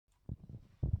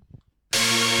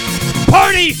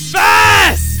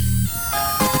PonyFest!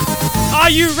 Are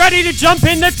you ready to jump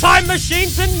in the time machine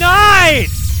tonight?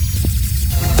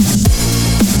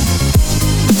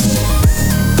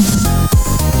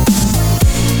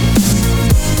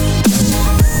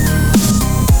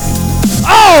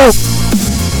 Oh!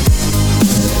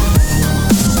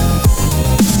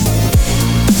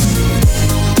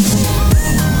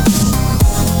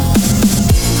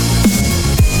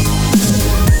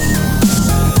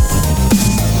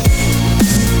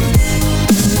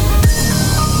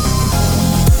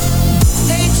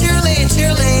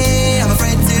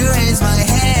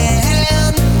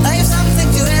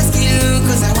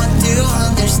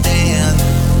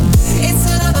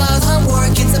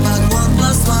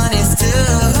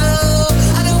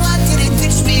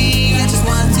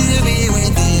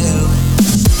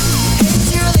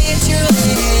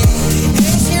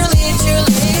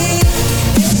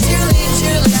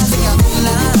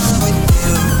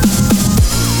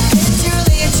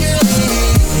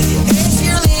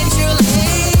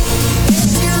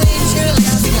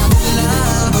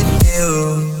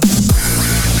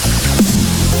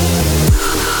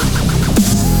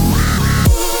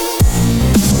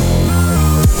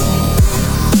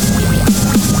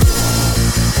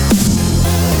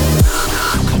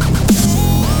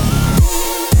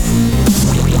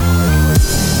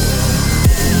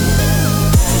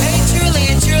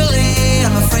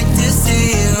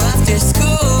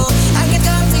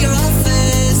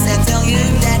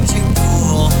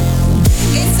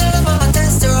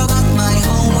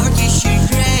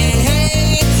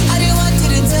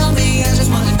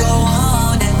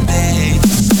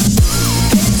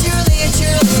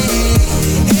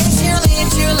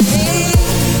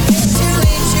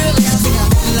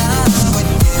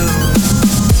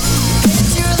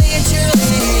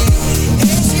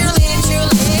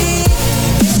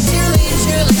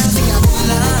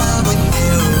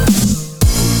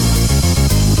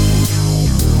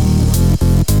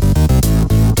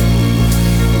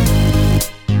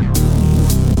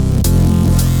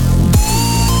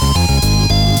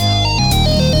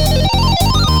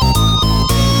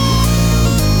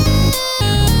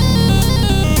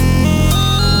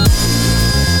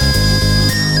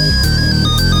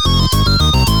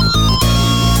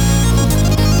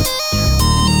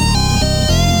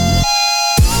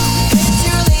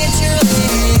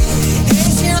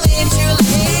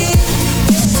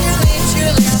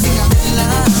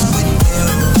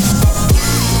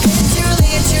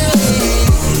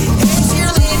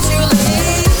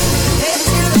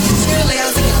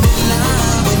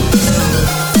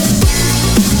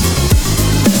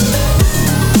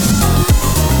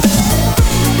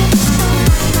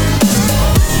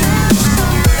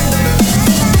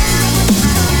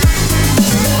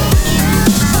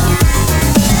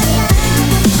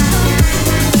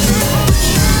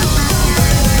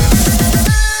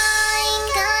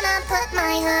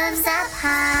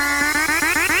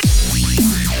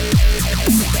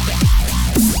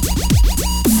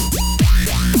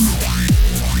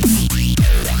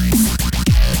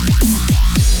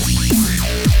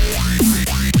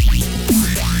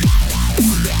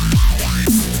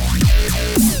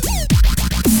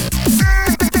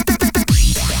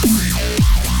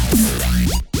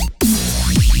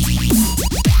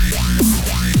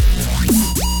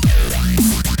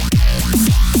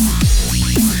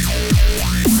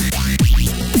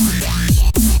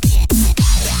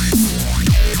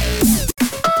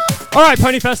 Alright,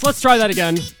 PonyFest, let's try that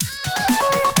again.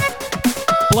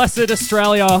 Blessed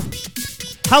Australia.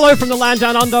 Hello from the land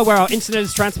down under, where our internet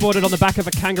is transported on the back of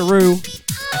a kangaroo.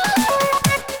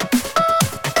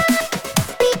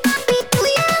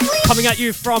 Coming at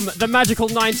you from the magical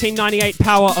 1998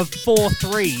 power of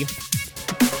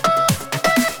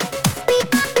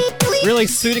 4.3. Really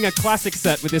suiting a classic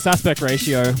set with this aspect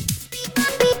ratio.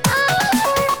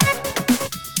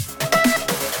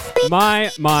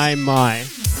 My.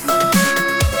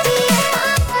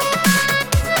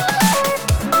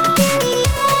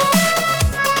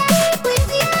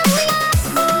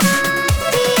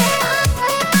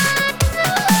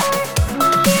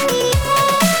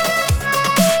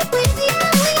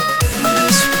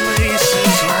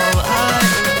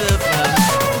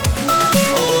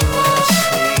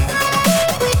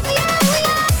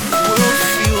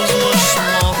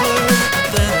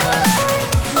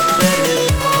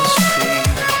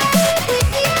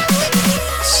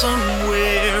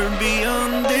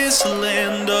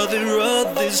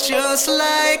 Just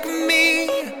like me,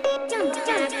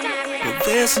 but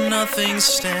there's nothing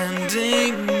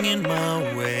standing in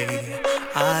my way.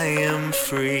 I am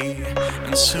free,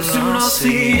 and soon I'll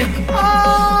see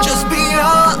just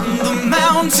beyond the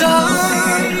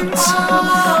mountain.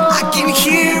 I can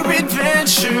hear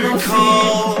adventure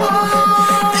call,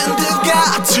 and I've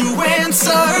got to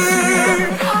answer,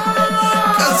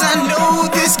 'cause I know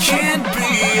this can't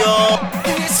be all.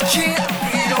 This can't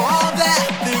be all that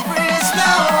there is,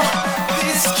 no.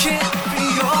 This can't be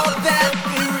all that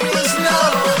there is, no.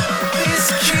 This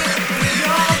can't be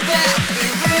all that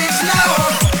there is, no.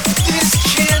 This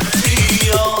can't be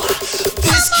all.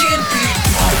 This can't be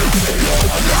all.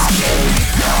 This can't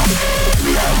be all.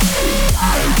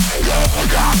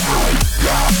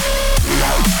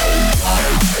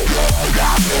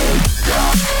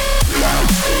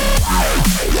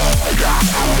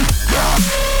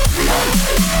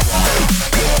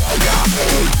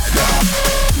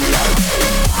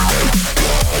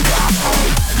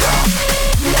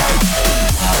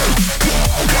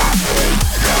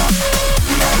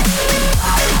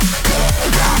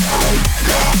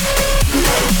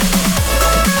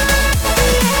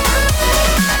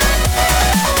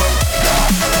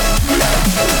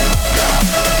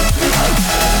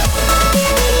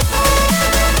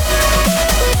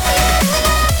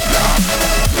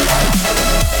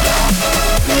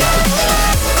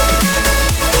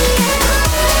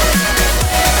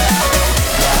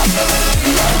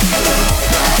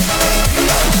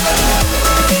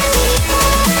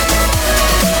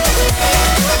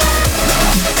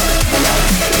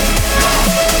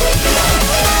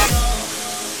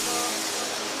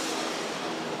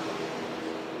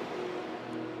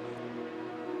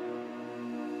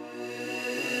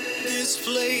 This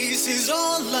place is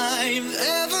all I've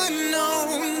ever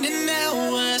known, and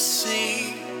now I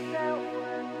see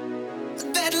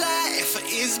that life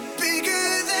is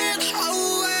bigger than our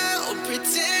world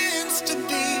pretends to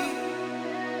be.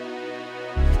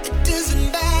 It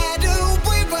doesn't matter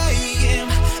where I am,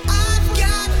 I've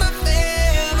got my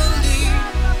family,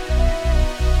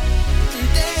 and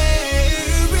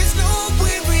there is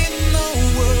nowhere in the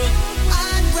world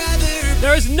I'd rather be.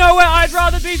 There is nowhere I'd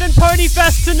rather be than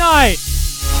PonyFest tonight.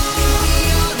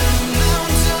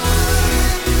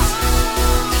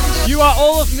 You are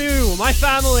all of you, my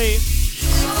family.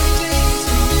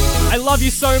 I love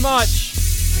you so much.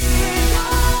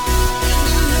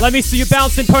 Let me see you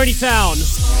bounce in Ponytown.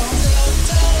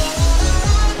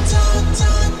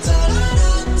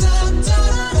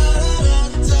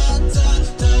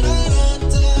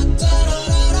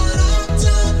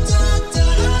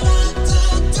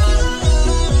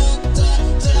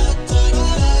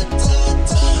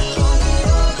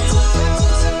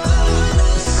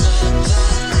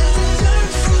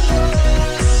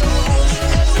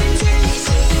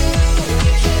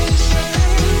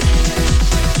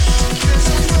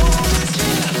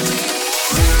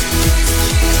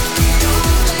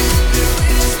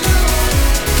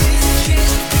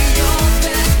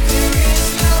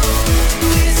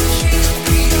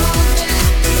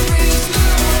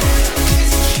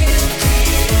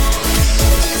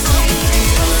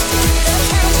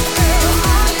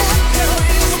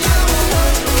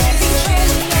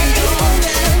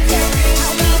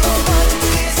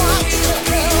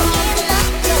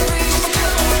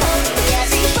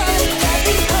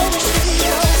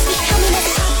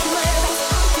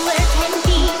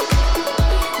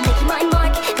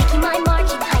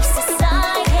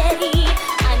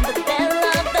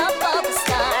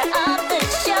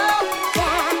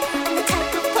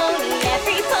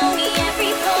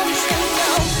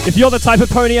 If you're the type of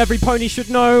pony every pony should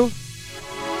know,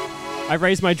 I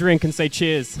raise my drink and say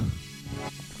cheers. I'm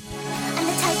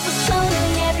the type of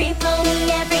pony every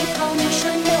pony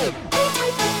should know. I'm the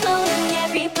type of pony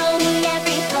every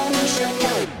pony should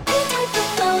know. I'm the type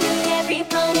of pony every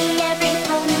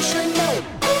pony should know.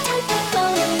 I'm the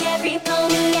type of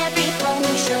pony every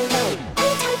pony should know. I'm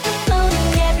the type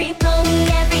of pony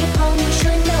every pony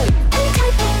should know. I'm the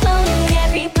type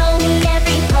of pony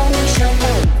every pony should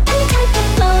know. I'm the type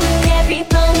of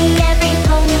pony every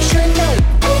pony should know.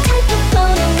 I'm the type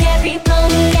of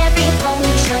pony every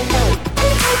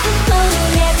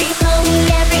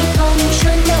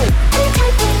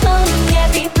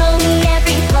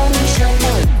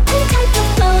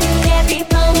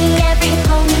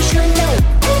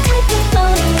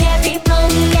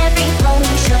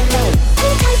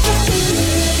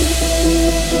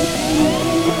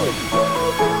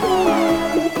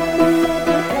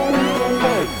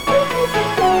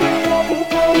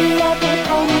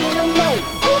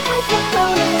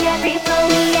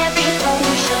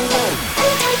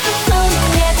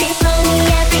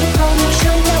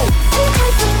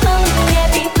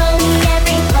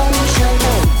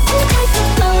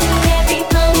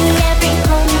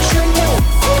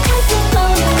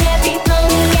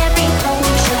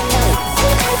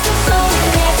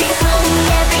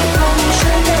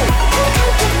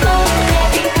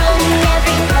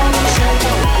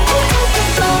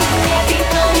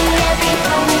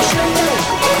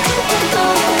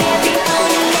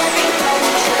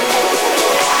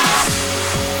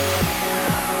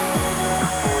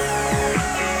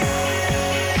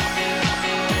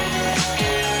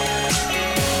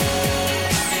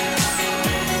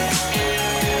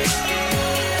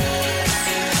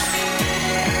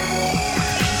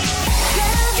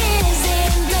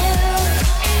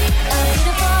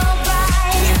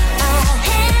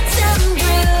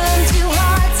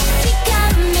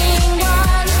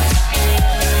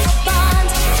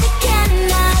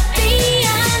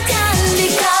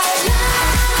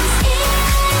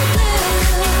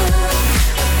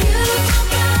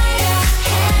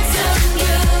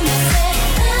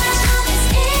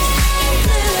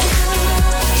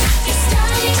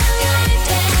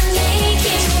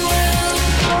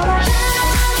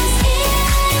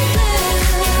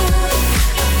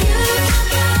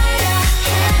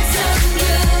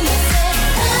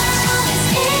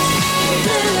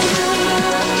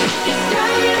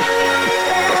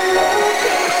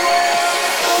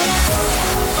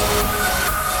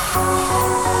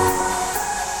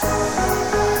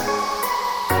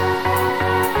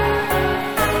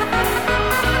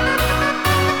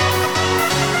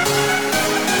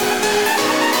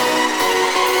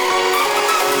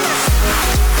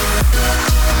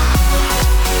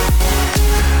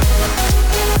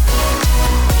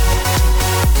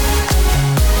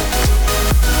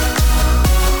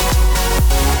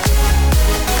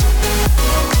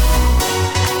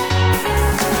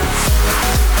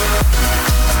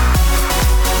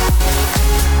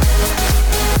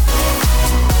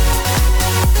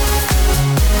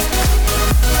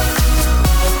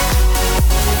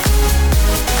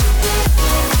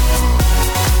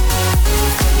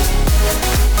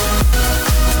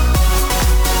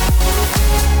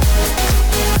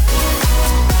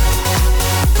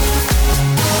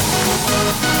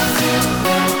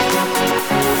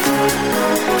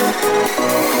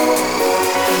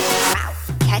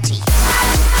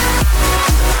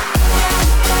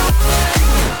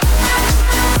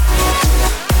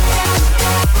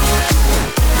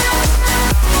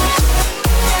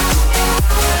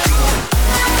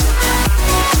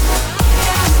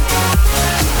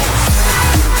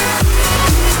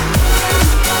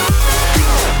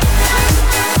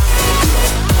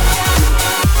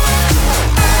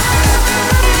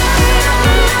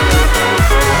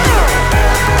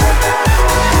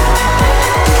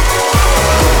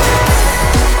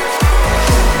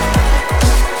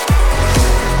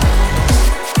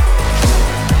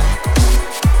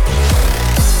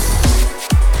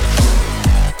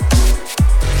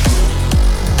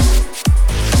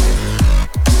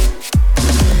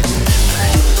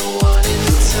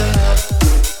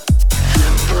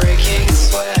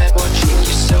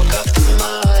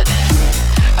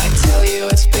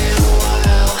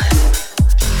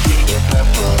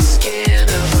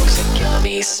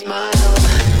smile.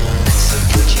 So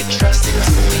put your trust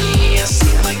into me. I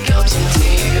see my gums into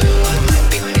you. I might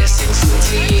be missing some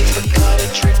teeth, but got a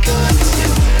trick or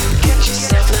two. Get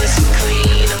yourself nice and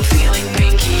clean. I'm feeling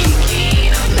pinky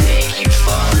keen. I'll make you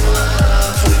fall in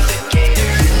love with the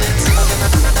gator in the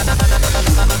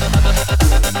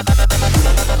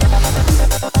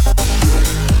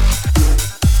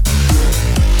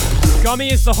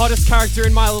Gummy is the hottest character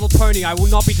in My Little Pony. I will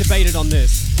not be debated on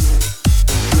this.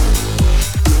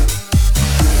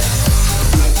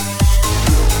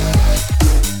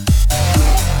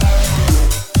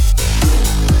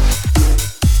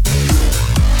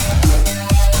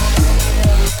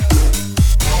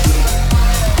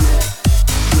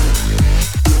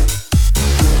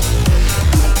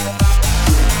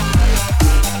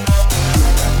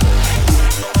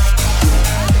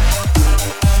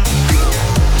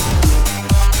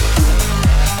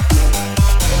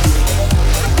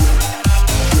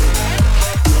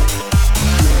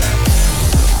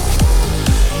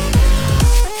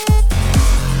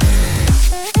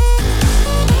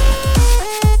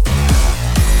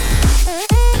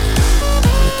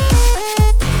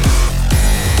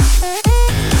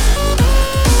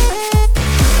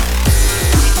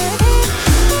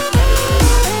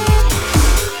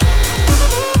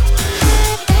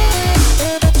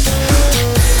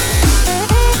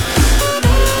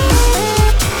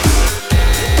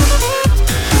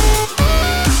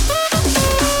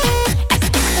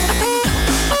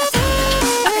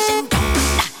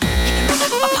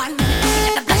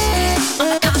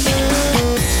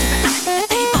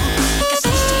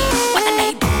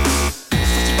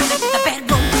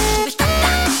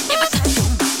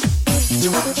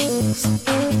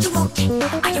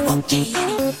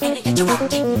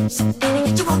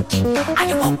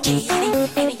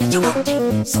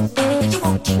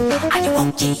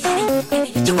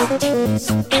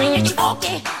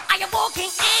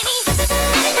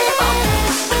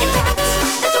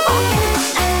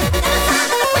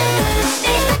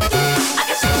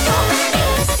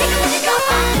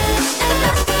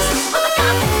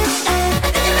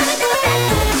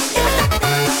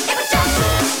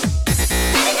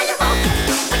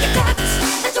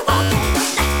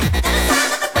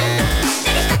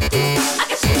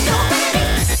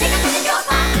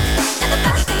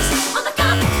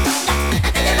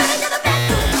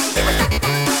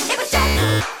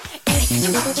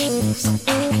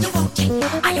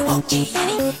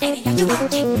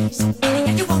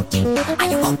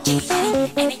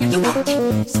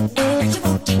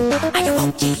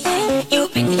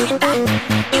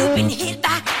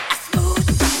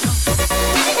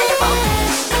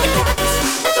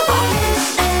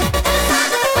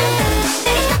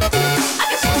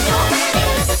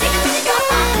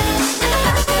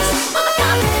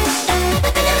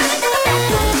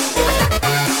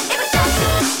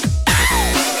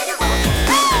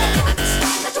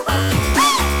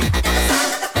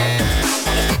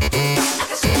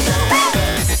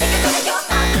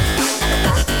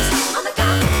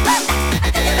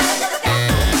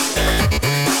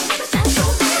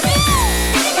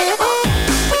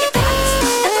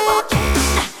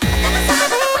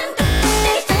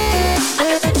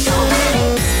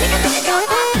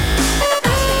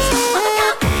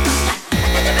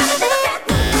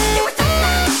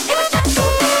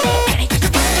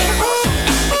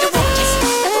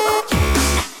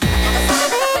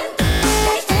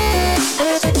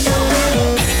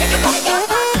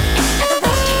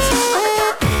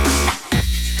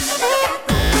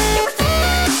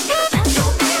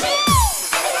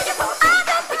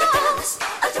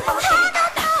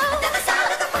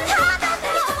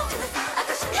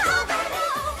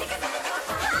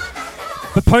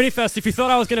 But PonyFest, if you thought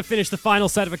I was going to finish the final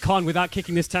set of a con without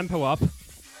kicking this tempo up,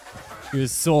 you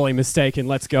was sorely mistaken.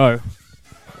 Let's go.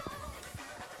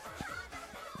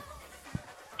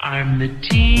 I'm the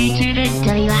T to the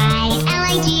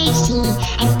W-I-L-I-G-H-T,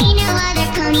 and ain't no other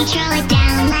pony troll it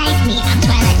down like me. I'm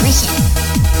Twilightlicious.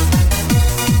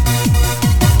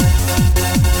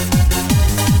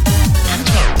 I'm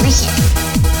Twilightlicious.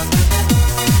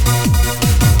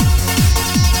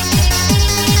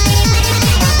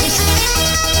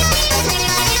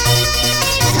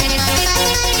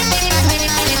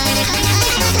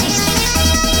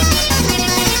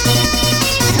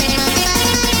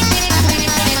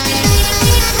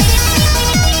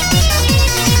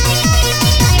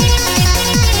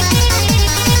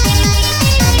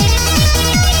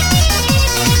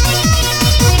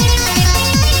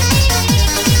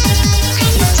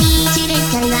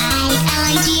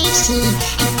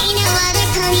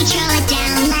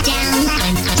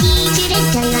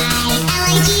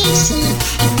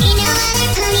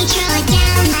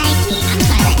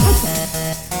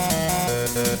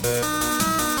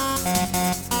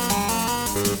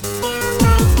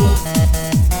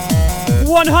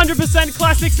 100%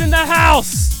 classics in the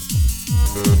house.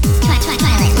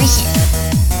 Twilight wishes.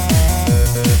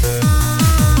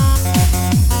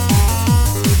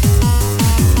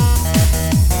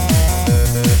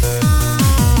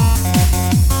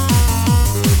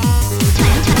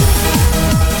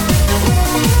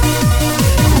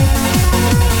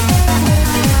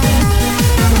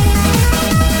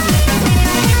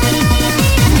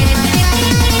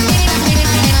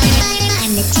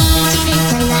 I'm the teacher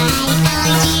to the light, I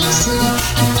like you,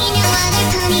 and ain't no other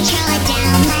pony trail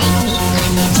down like me.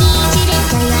 I'm the teacher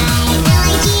to the light, I like you, and ain't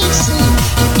no other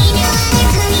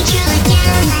pony trail down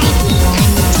like me. I'm the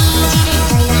teacher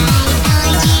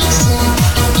to the light,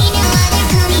 I like you, and ain't no other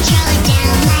pony trail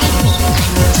down like me. I'm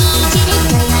the teacher to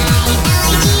the light, I like you, and ain't no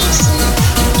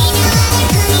other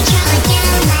pony trail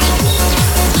down like me. I'm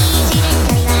the teacher to the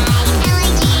light, I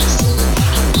like you,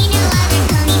 and ain't no other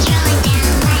pony trail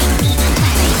down like me.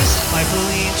 I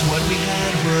believed what we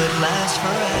had would last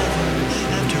forever.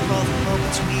 After all the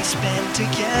moments we spent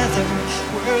together,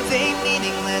 were they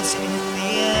meaningless in the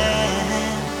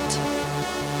end?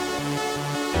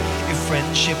 If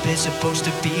friendship is supposed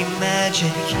to be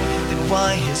magic, then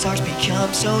why has ours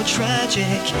become so tragic?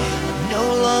 I'm no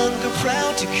longer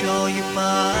proud to call you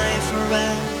my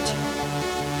friend.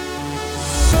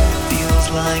 Feels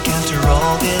like after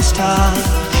all this time,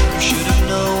 you should have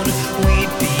known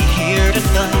we'd be here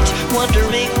tonight,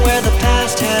 wondering where the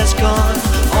past has gone,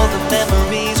 all the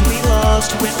memories we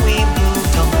lost when we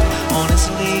moved on.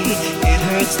 Honestly, it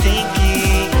hurts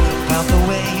thinking about the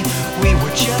way we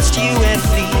were just you and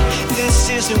me. This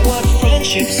isn't what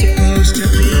friendship's supposed to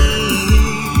be.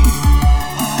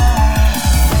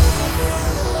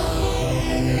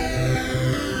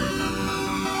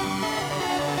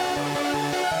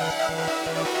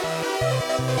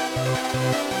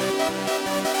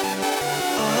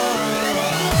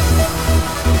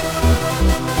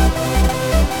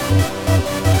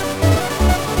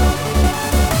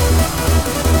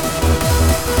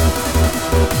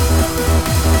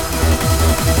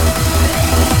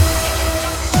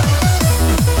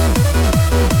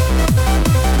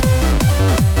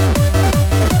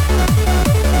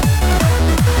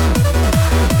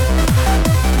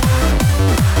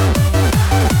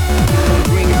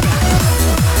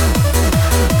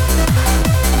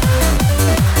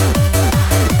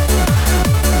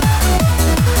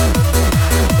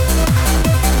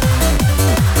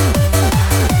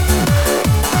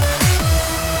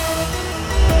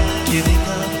 Giving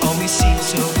up always seems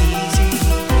so easy,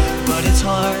 but it's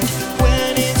hard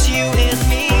when it's you and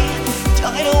me. And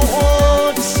I don't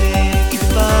want to say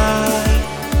goodbye.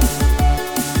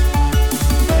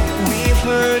 We've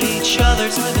hurt each other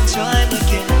time and time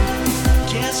again.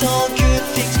 Guess all good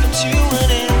things come to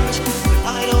an end, but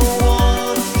I don't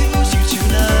want to lose you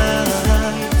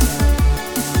tonight.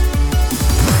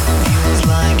 Feels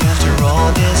like after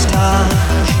all this time,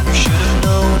 you should have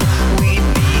known we'd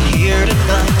be here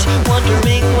tonight,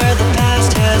 wondering where the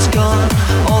past has gone,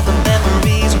 all the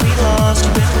memories we lost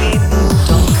when we moved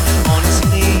on.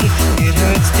 Honestly, it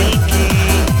hurts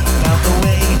thinking about the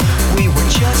way we were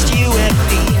just you and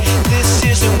me. This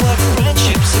isn't what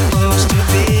friendship's supposed to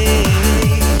be.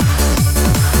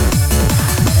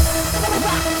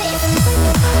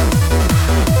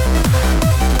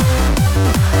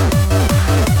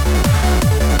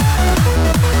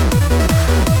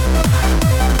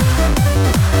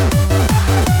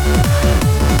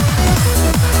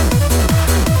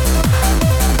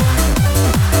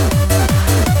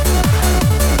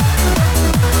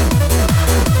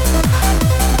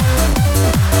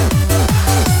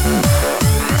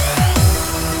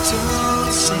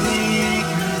 Don't say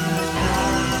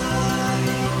goodbye.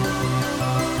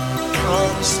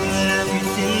 Promise that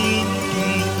everything will be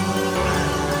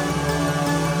alright.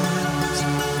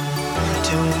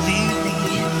 Don't leave me,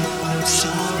 I'm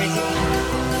sorry.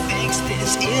 Fix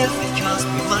this if it cost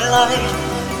me my life.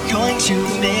 Going to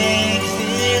make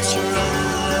this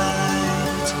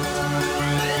right.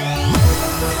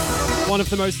 One of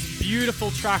the most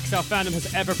beautiful tracks our fandom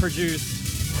has ever produced.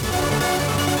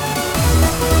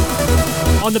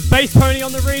 On the bass pony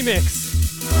on the remix.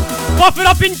 Pop it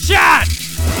up in chat!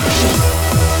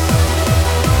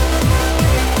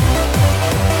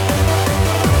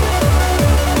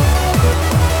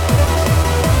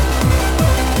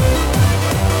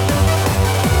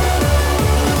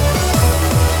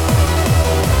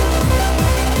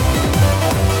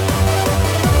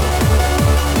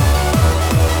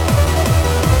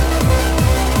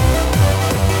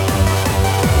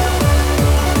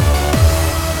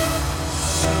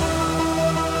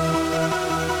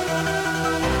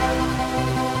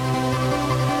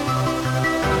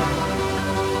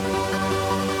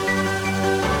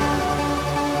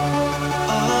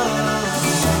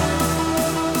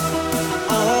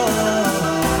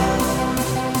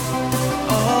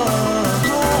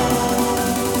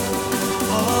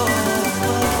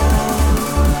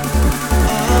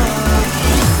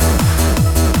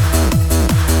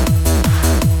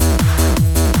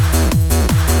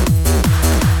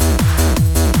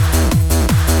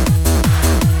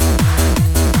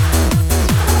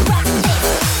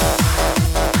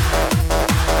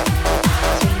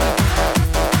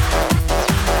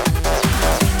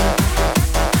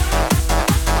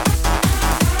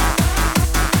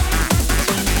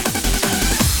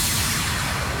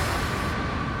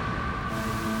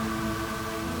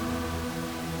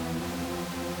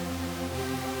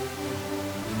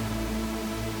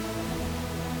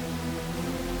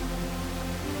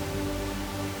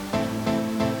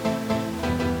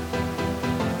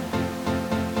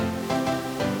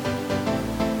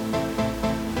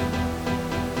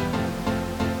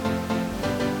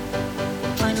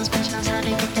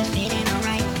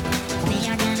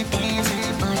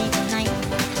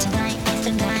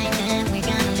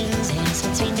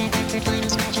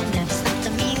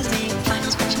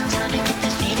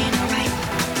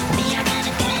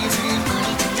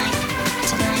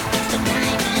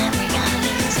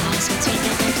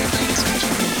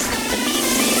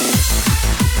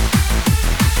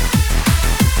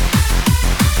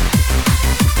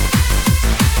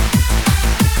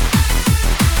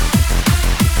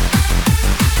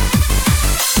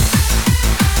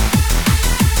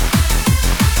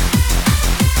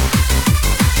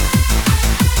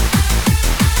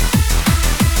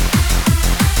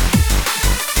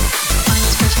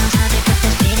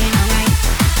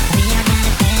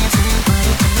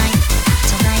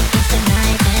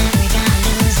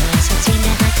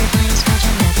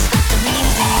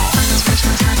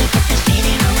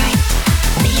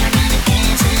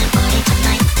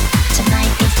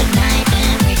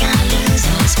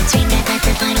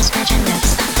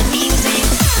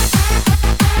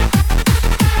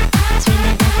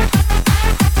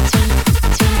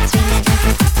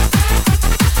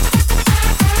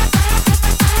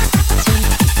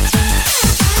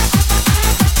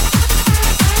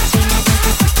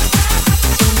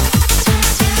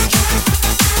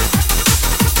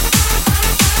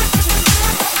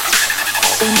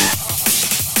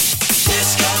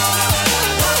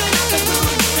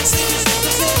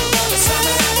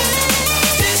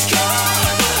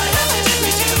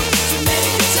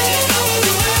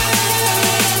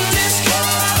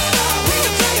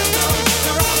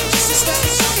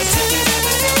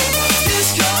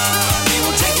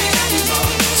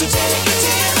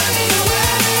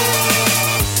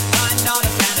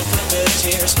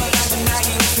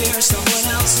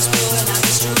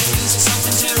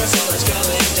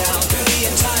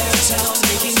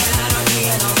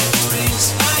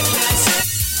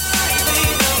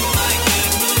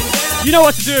 You know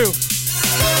what to do.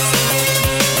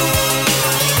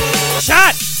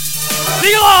 Chat!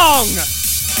 Sing along!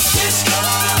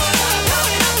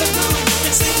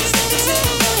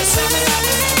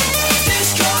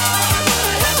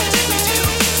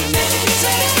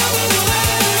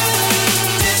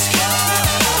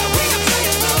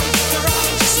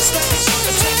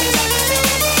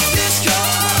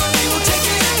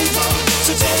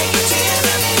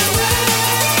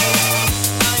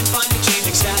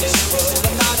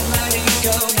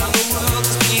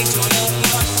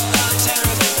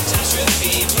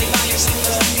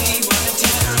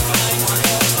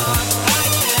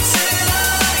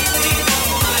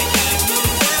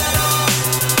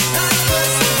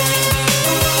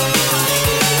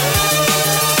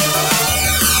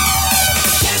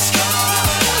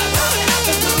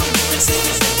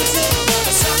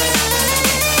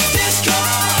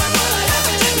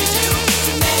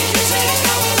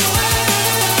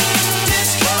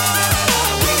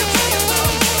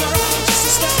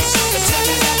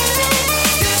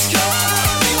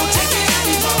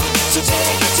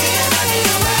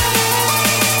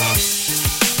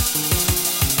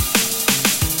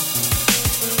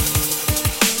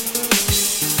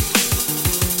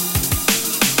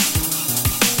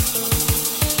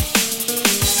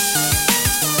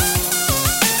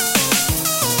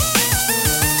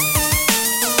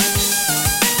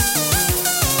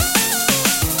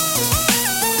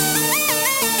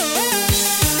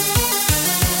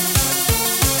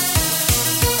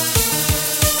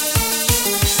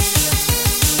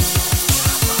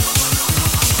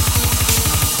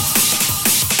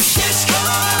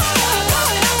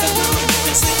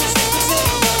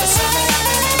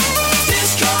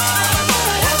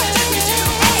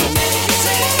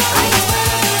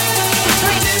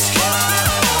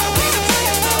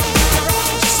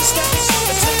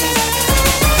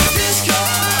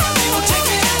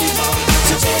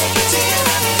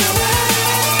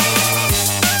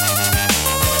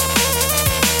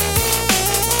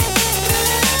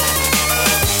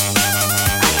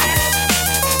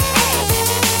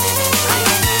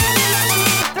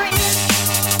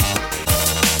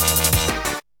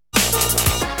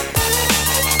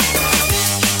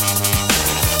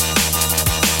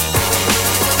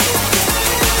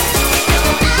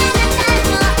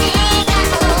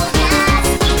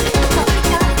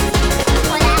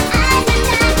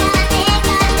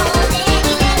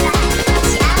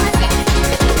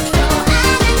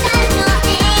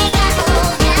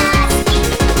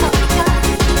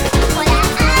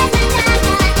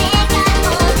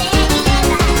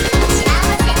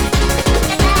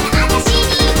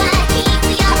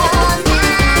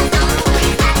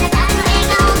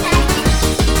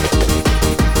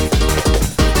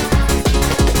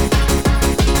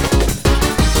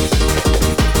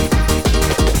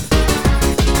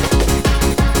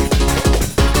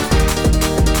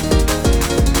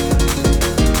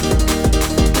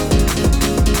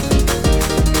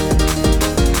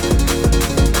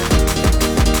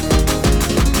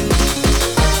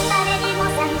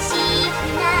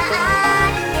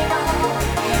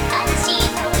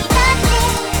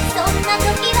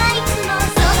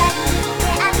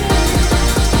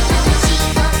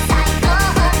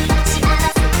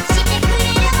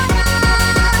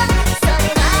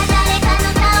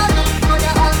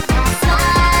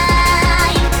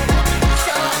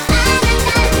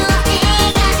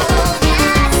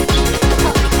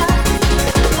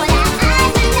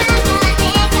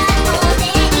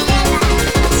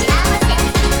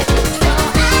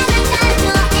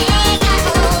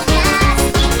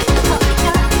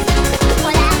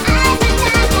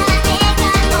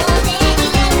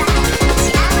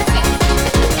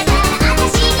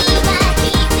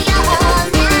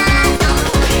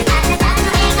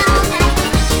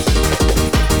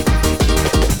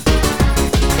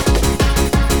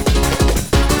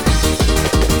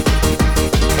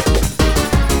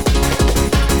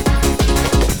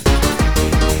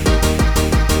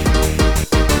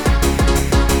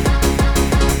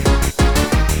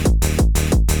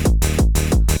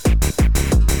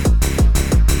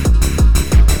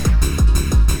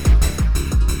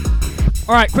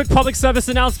 Alright, quick public service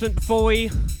announcement before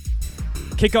we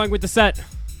keep going with the set.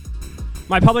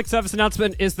 My public service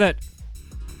announcement is that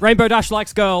Rainbow Dash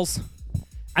likes girls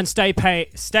and stay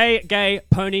gay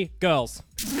pony girls.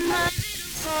 My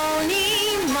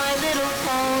pony, my little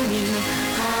pony.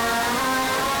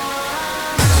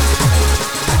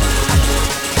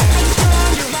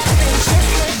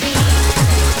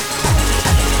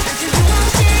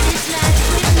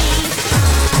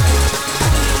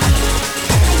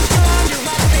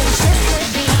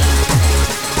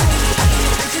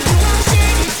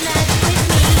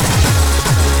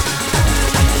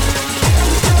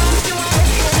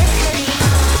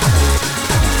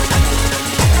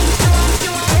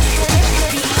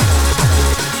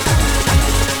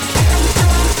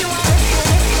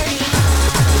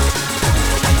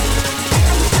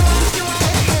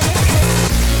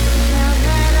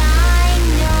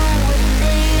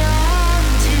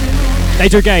 They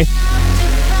do gay.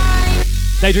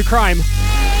 They do crime.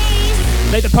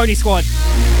 They the Pony Squad.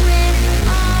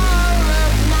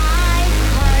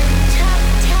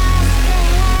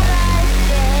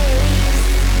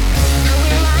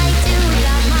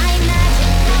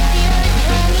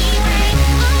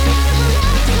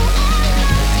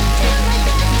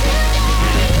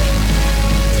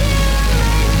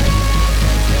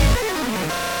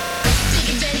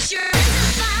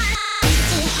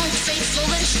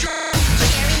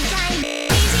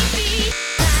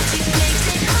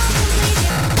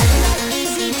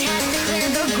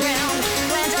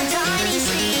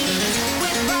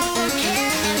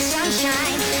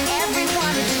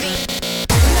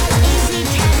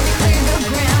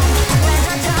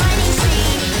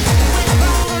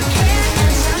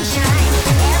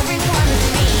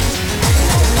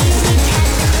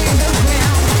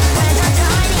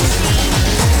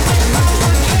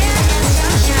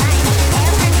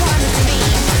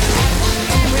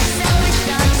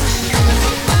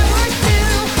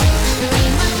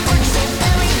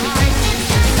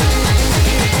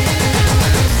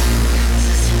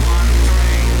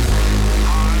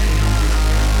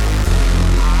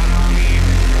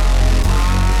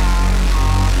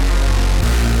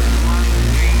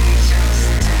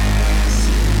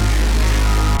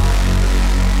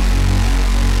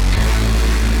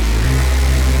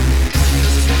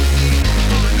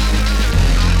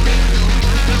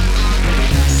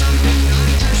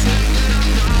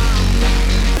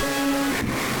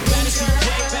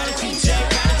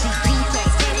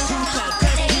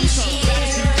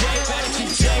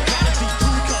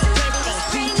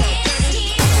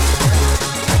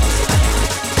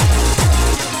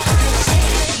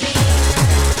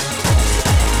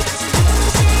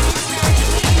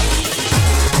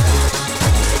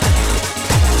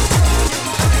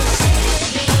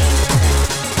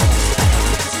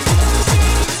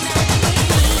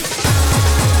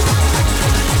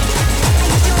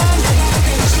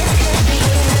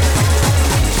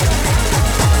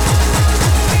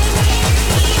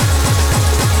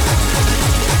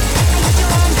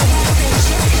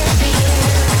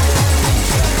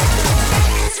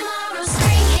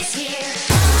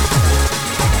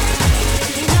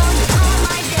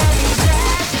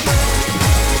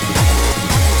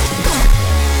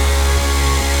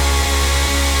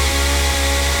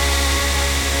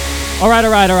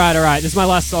 All right. This is my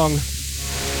last song.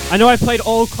 I know I played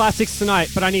all classics tonight,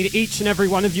 but I need each and every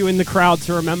one of you in the crowd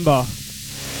to remember.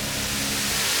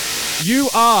 You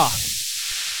are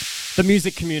the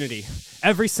music community.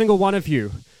 Every single one of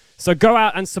you. So go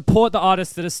out and support the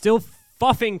artists that are still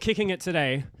kicking it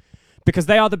today, because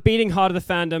they are the beating heart of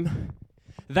the fandom.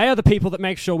 They are the people that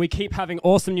make sure we keep having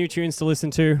awesome new tunes to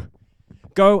listen to.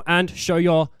 Go and show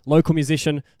your local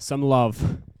musician some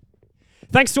love.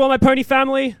 Thanks to all my pony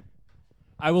family.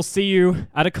 I will see you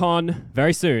at a con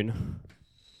very soon.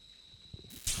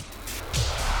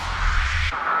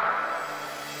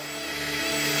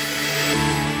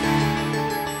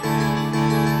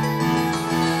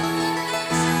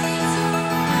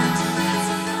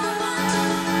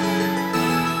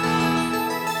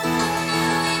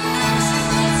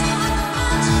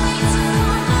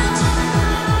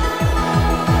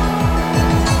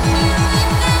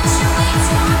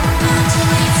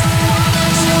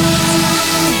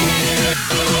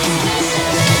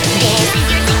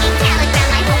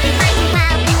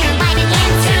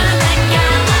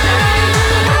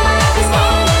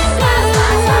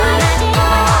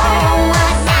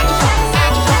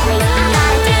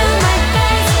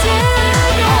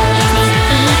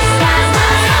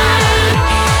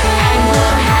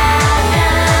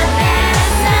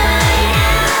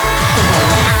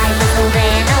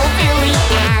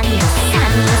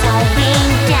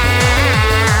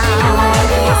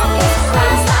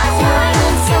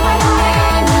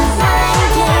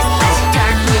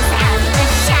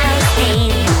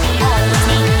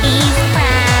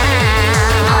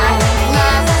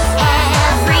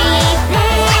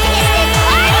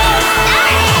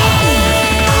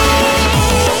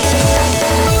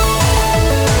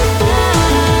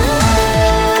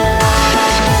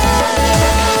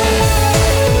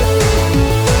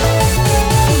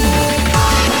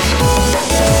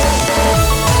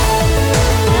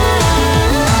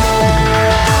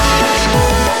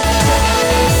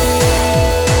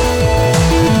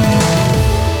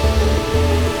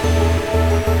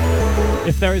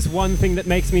 There is one thing that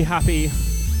makes me happy.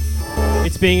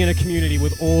 It's being in a community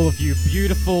with all of you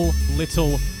beautiful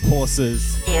little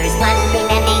horses. There is one thing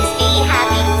that makes me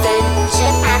happy.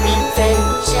 Friendship, happy.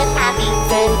 Friendship, happy.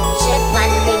 Friendship, one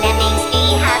thing that makes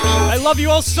me happy. I love you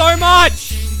all so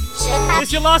much. Friendship,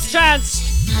 It's your last chance.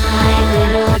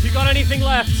 If you got anything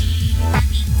left,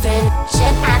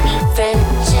 Friendship, happy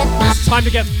friendship, it's time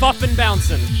to get fuffin'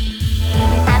 bouncing.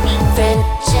 happy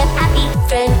friendship, happy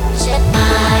friendship.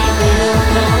 My little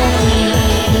pony.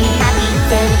 Happy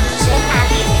friendship,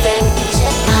 happy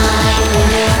friendship. My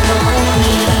little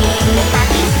pony.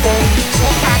 Happy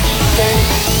friendship, happy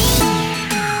friendship.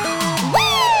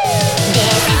 This is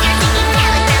your singing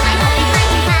telegram. I hope you find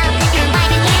it well. You're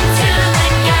invited into the game.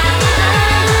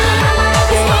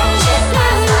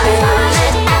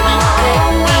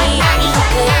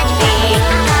 Friendship,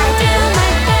 happy friendship,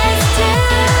 happy friendship.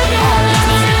 I'll do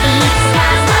my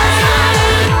best to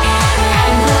always be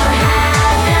and we'll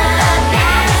have the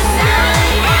best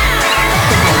time.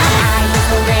 I was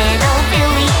a little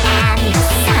Billy and the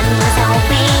sun was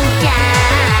going down.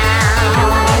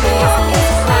 Across the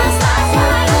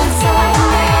world, so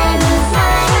many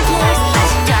wonders.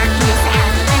 The darkness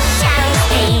and the shadows,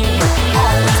 they would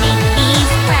always make me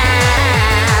frown.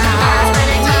 But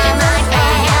I did my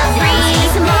every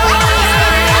small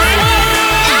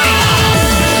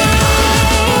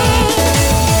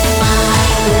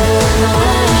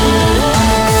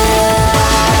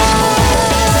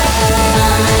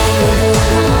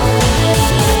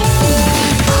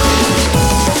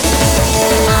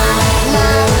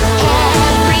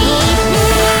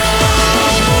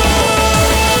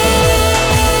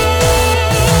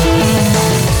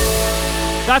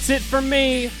That's it from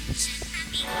me.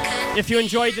 If you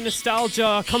enjoyed the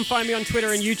nostalgia, come find me on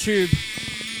Twitter and YouTube.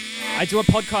 I do a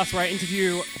podcast where I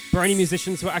interview Brony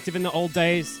musicians who were active in the old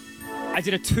days. I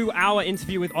did a 2-hour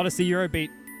interview with Odyssey Eurobeat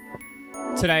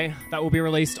today that will be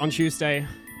released on Tuesday.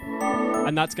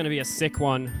 And that's going to be a sick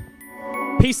one.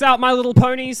 Peace out, my little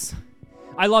ponies.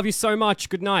 I love you so much.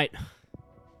 Good night.